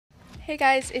Hey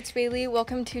guys, it's Bailey.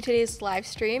 Welcome to today's live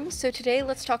stream. So today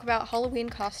let's talk about Halloween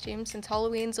costumes since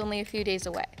Halloween's only a few days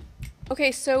away.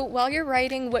 Okay, so while you're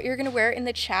writing what you're going to wear in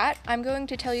the chat, I'm going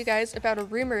to tell you guys about a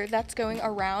rumor that's going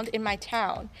around in my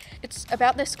town. It's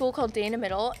about this school called Dana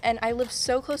Middle, and I live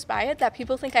so close by it that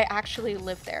people think I actually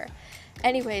live there.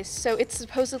 Anyways, so it's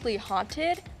supposedly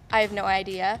haunted. I have no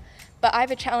idea, but I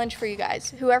have a challenge for you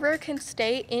guys. Whoever can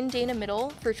stay in Dana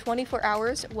Middle for 24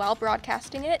 hours while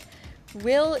broadcasting it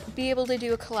will be able to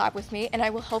do a collab with me, and I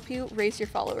will help you raise your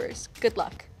followers. Good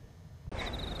luck.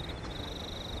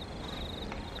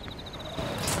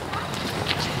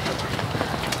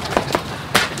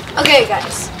 Okay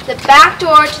guys, the back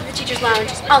door to the teacher's lounge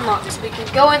is unlocked, so we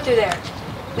can go in through there.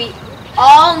 We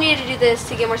all need to do this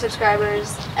to get more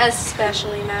subscribers,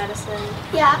 especially Madison.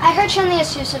 Yeah, I heard she only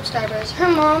has 2 subscribers, her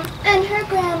mom and her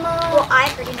grandma. Well, I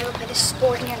heard you never played a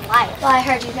sport in your life. Well, I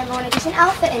heard you never wanted to use an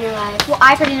outfit in your life. Well,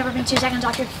 I've heard you never been 2 seconds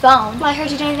off your phone. Well, I heard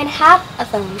you don't even have a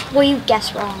phone. Well, you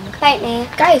guessed wrong. Fight me.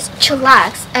 Guys,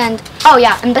 chillax. And, oh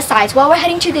yeah, and besides, while we're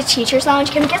heading to the teacher's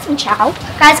lounge, can we get some chow?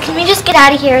 Guys, can we just get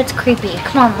out of here? It's creepy.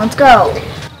 Come on, let's go.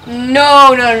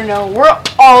 No. We're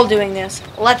all doing this.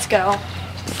 Let's go.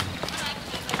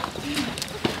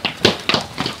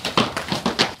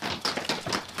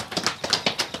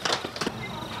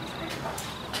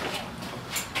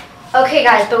 Okay,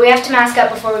 guys, but we have to mask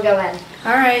up before we go in.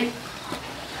 All right.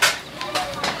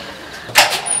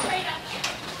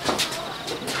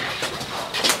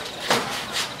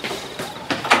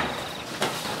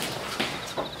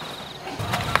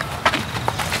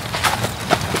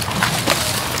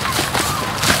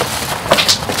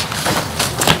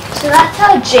 So that's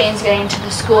how Jane's getting to the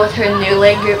school with her new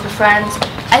group of friends.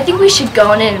 I think we should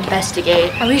go in and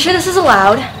investigate. Are we sure this is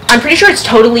allowed? I'm pretty sure it's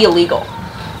totally illegal.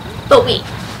 But wait,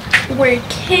 we're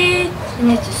kids,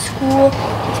 and it's a school,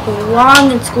 it's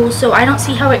belong in school, so I don't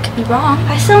see how it could be wrong.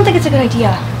 I still don't think it's a good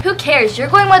idea. Who cares? You're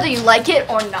going whether you like it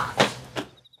or not.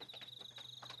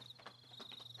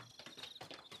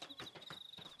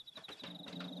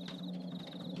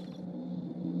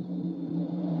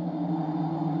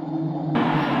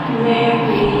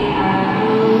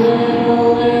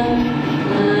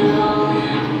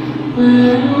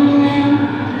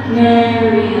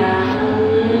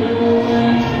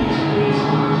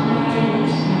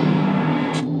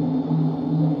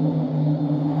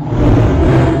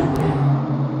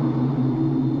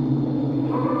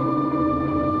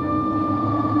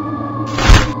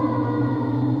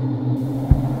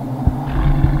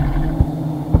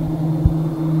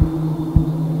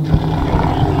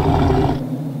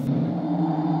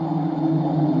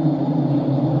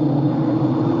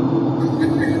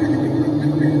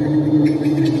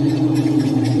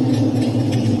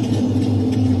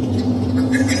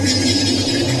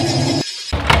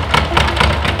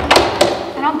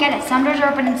 Some doors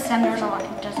are open and some doors are locked.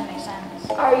 It doesn't make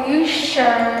sense. Are you sure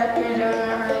you're doing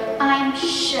it right? I'm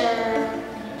sure.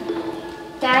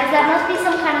 Guys, that must be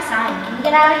some kind of sign. Can we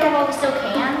get out of here while we still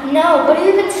can? No, what are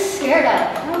you even scared of?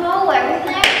 I don't know,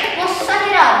 everything. Well, suck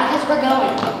it up because we're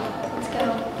going. Let's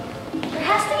go. There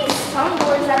has to be some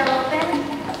doors that are open.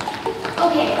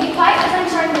 Okay, be quiet because I'm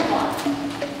starting to walk.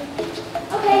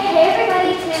 Okay, hey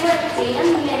everybody, today we're at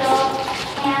Dana Middle,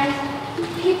 and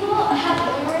people have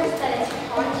rumors that it's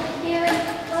haunted here,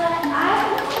 but I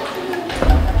don't know if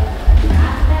it's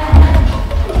that bad,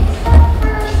 except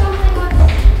for something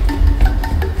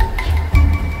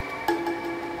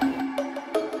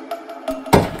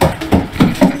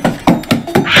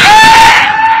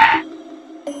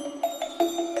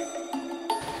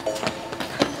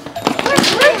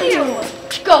Where's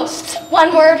you? Ghosts.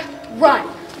 One word, run.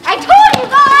 I told you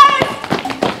guys!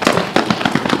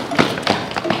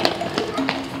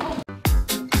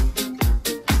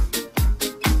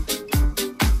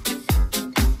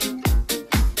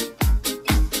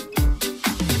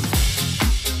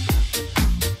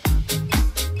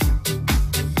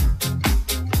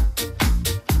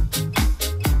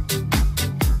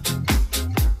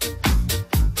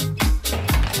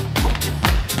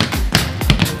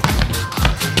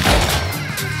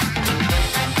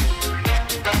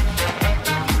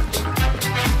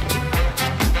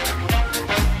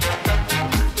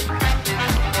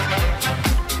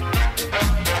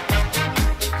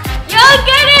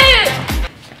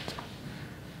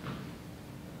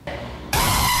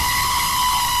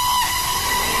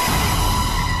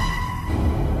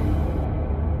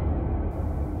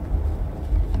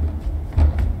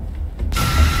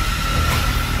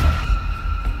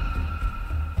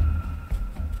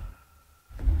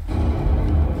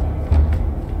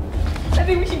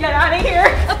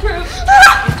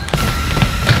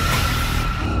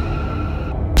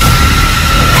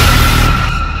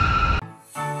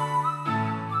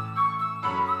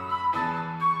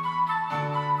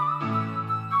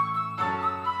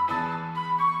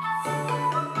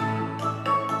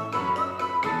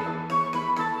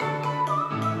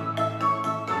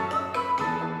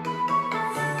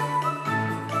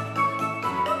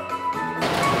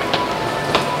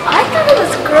 it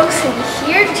was gross in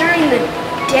here during the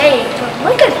day, but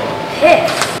look at this.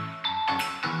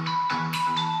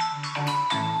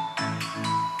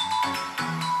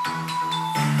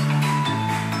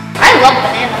 I love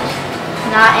bananas.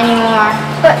 Not anymore.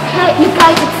 But hey, you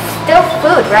guys, it's still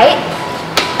food, right?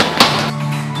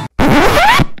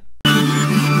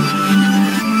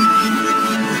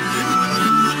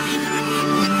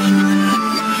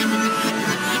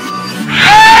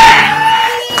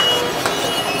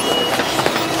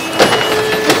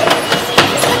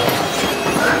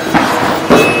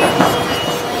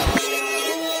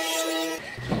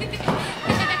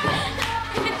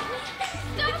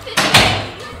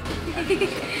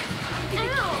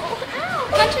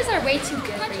 Punches are way too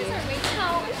good for you.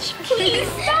 Ouch. Please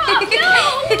stop. No.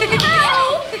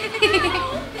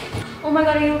 Oh my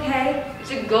god, are you okay?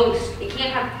 It's a ghost. It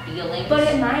can't have feelings. But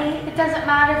it might. It doesn't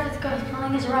matter if it's ghost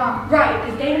feeling is wrong. Right,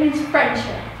 because data means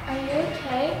friendship. Are you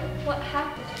okay? What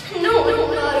happened? No,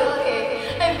 I'm not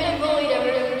okay. I've been bullied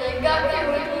ever since I got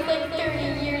here, which was like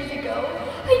 30 years ago.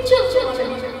 I just want to be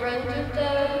friends with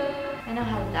them. I know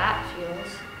how that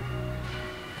feels.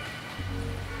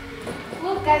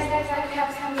 Look, guys, I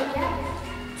have some again.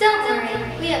 Don't worry,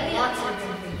 we have lots of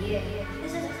them for you.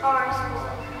 This is our school.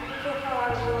 We follow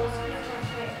our rules.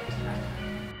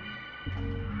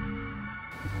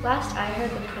 Last I heard,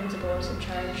 the principal was in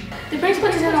charge. The principal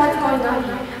doesn't know what's going on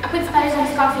here. I put spiders in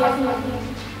his coffee every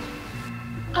morning.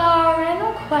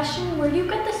 Random question, where do you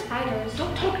get the spiders?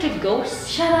 Don't talk to ghosts.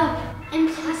 Shut up. And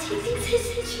plus, he thinks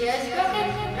this is just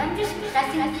broken. I'm just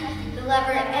pressing the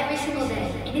lever every single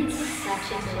day. And it's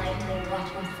such a delight to watch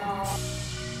him fall.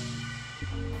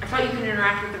 I thought you could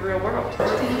interact with the real world. Then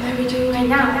what are we doing right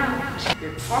now?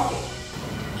 You're talking.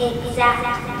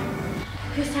 Exactly.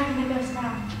 Who's talking to ghosts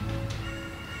now?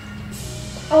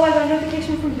 Oh, I got a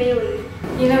notification from Bailey.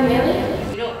 You know Bailey?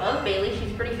 You know of Bailey?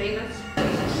 She's pretty famous.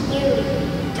 You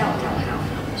don't know how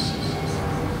famous she is.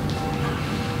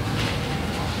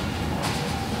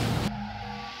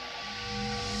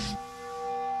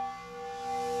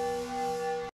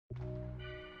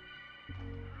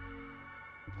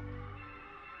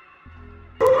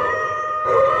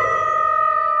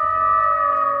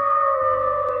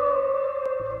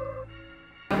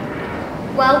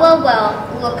 Well,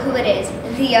 look who it is,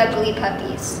 the ugly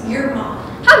puppies. Your mom.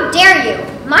 How dare you!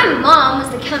 My mom was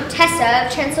the Countessa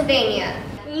of Transylvania.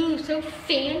 Ooh, so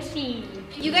fancy.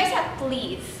 You guys have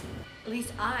fleas. At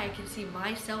least I can see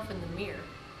myself in the mirror.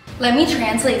 Let me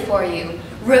translate for you.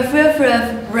 Ruff, ruff,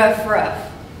 ruff, ruff,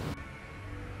 ruff.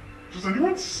 Does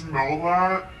anyone smell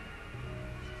that?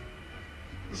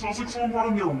 It smells like someone brought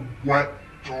in their wet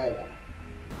dog.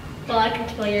 Well, I can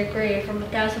smell your grave from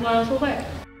 1,000 miles away.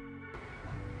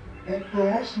 How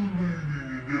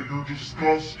fascinating, yet you're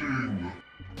disgusting.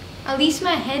 At least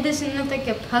my head doesn't look like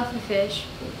a pufferfish.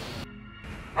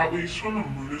 At least when the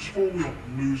moon is full, we'll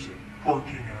lose it,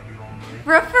 barking at it all night.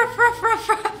 Ruff, ruff, ruff, ruff,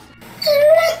 ruff.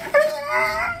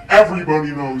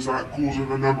 Everybody knows that ghouls are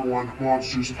the #1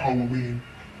 monsters of Halloween.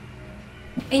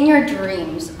 In your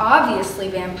dreams, obviously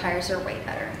vampires are way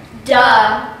better.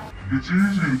 Duh. It's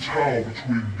easy to tell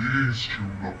between these two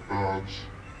nutbags.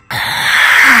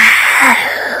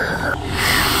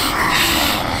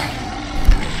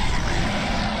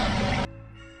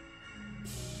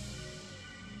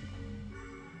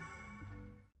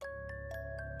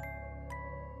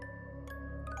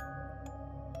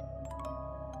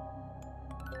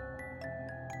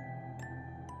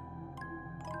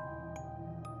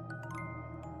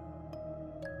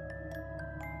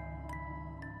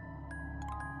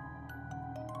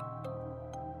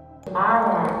 I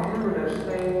want you to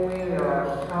sing me a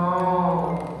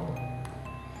song.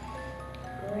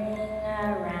 Ring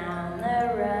around the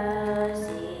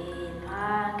rosy,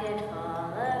 pocket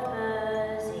full of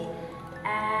posy.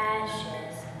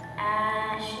 Ashes,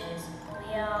 ashes, we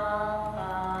all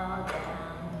fall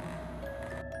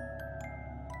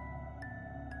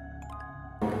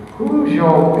down. Who's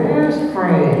your best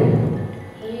friend?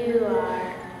 You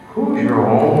are, Who's your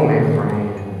only friend?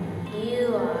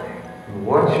 you are,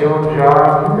 What's your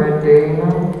job here at Dana?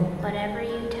 whatever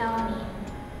you tell me.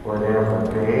 Whatever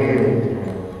Bailey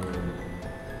tells me.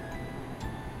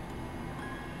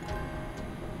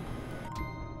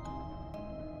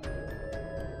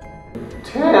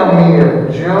 Tell me a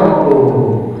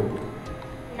joke.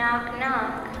 Knock,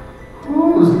 knock,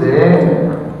 Who's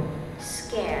there?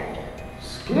 scared.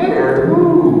 Scared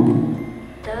who?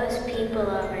 Those people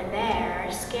over there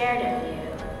are scared of you.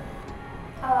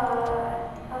 I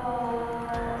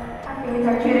think it's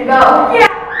our cue to go. Yeah!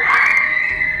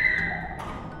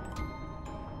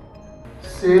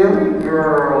 Silly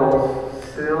girls,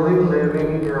 silly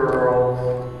living girls.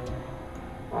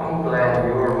 I'm glad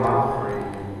you're my friend.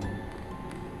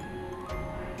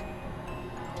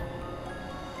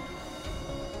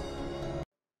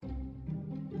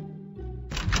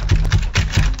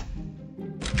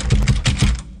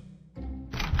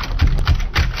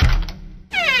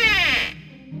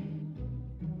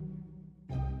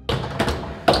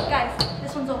 Guys,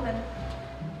 this one's open.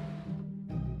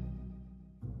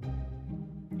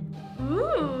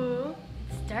 Ooh,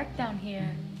 it's dark down here.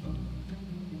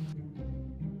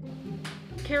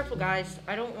 Careful, guys.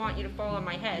 I don't want you to fall on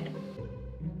my head.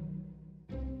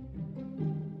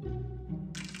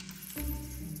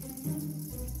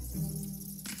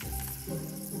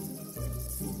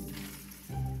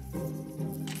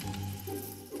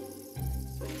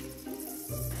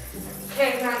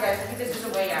 Okay, come on, guys. I think this is a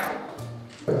way out.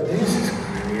 This is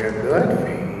going to be a good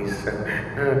face.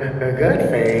 A good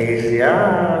face,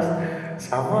 yes.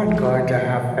 Someone going to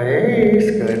have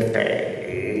face, good face.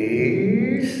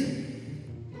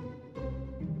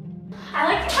 I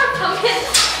like to have pumpkin.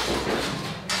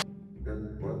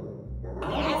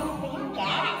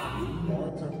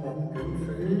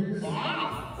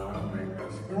 I'll make a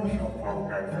special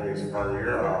pumpkin face for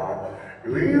you.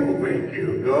 We'll make you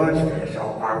good special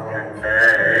pumpkin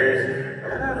face.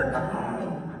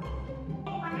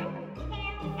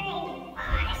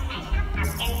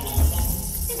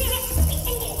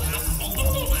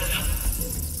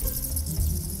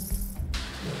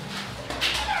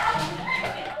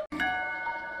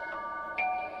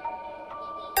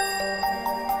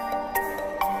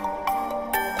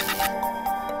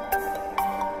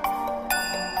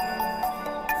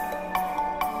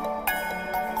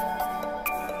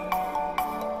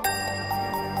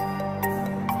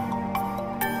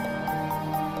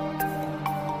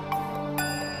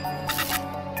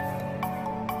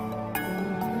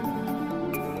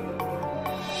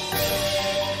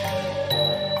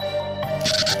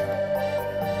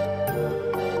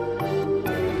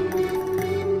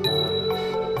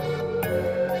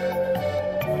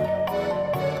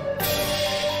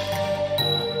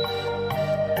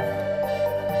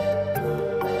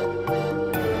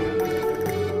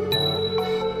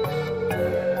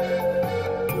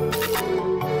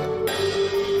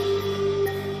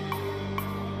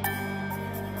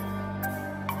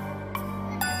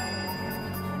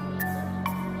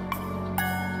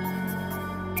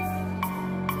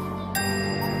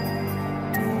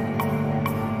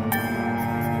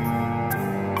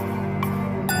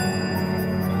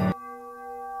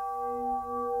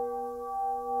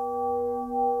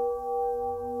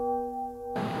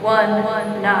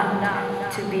 One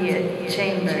not to be a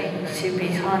chamber, to be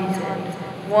haunted.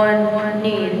 One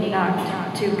need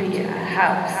not to be a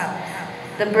house.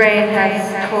 The brain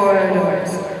has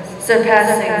corridors,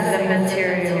 surpassing the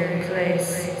material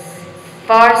place.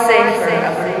 Far safer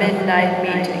of a midnight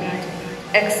meeting,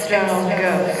 external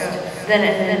ghost, than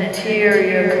an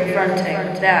interior confronting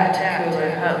that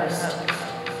cooler host.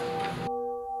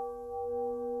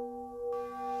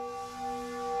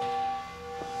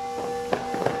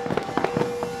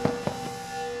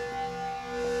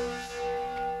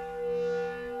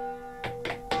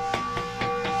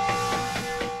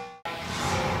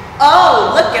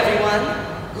 Oh, look everyone!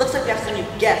 Looks like we have some new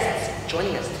guests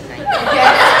joining us tonight.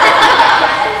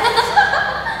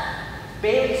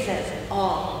 Bailey says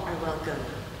all are welcome.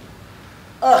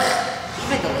 Ugh,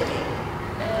 even the living.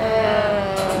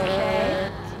 Okay.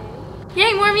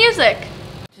 Yay, more music!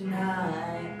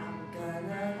 Tonight I'm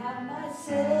gonna have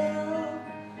myself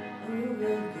a real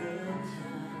good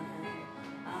time.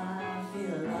 I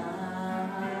feel alive.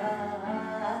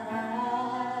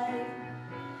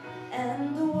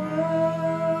 And the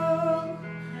world,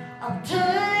 I'm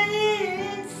turning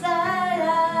inside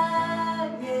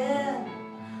out, yeah.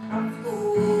 I'm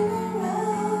floating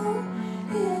around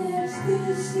in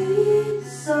ecstasy,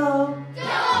 so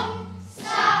Don't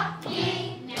stop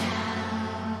me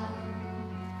now.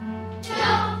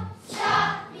 Don't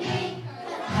stop me,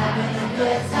 'cause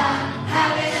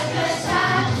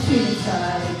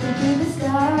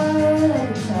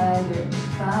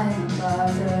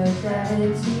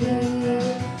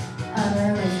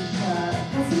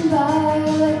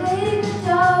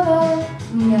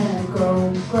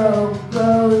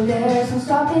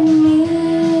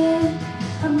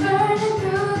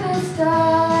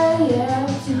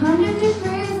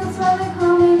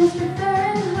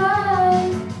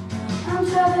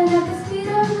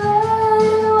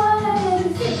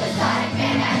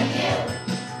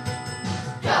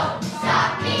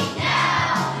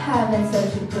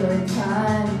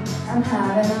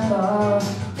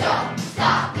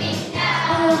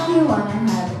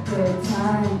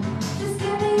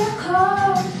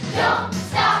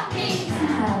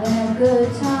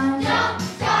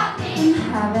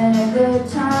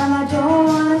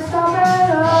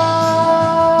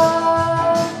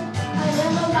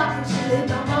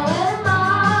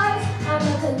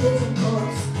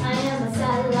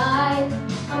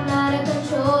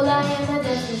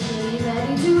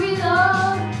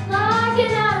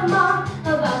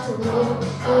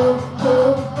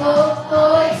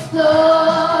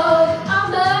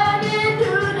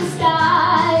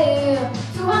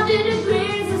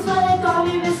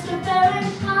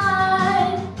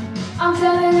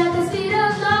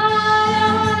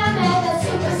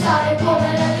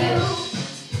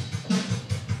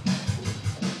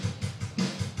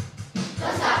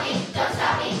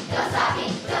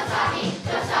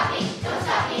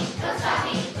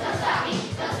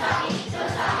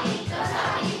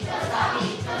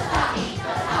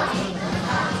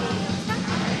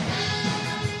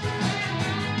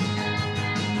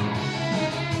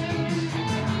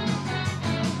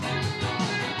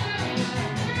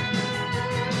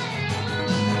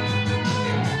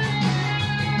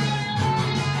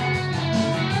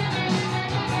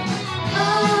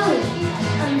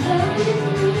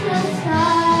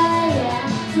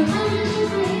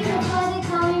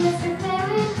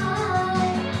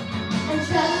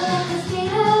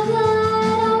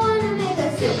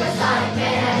Supersonic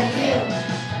Man.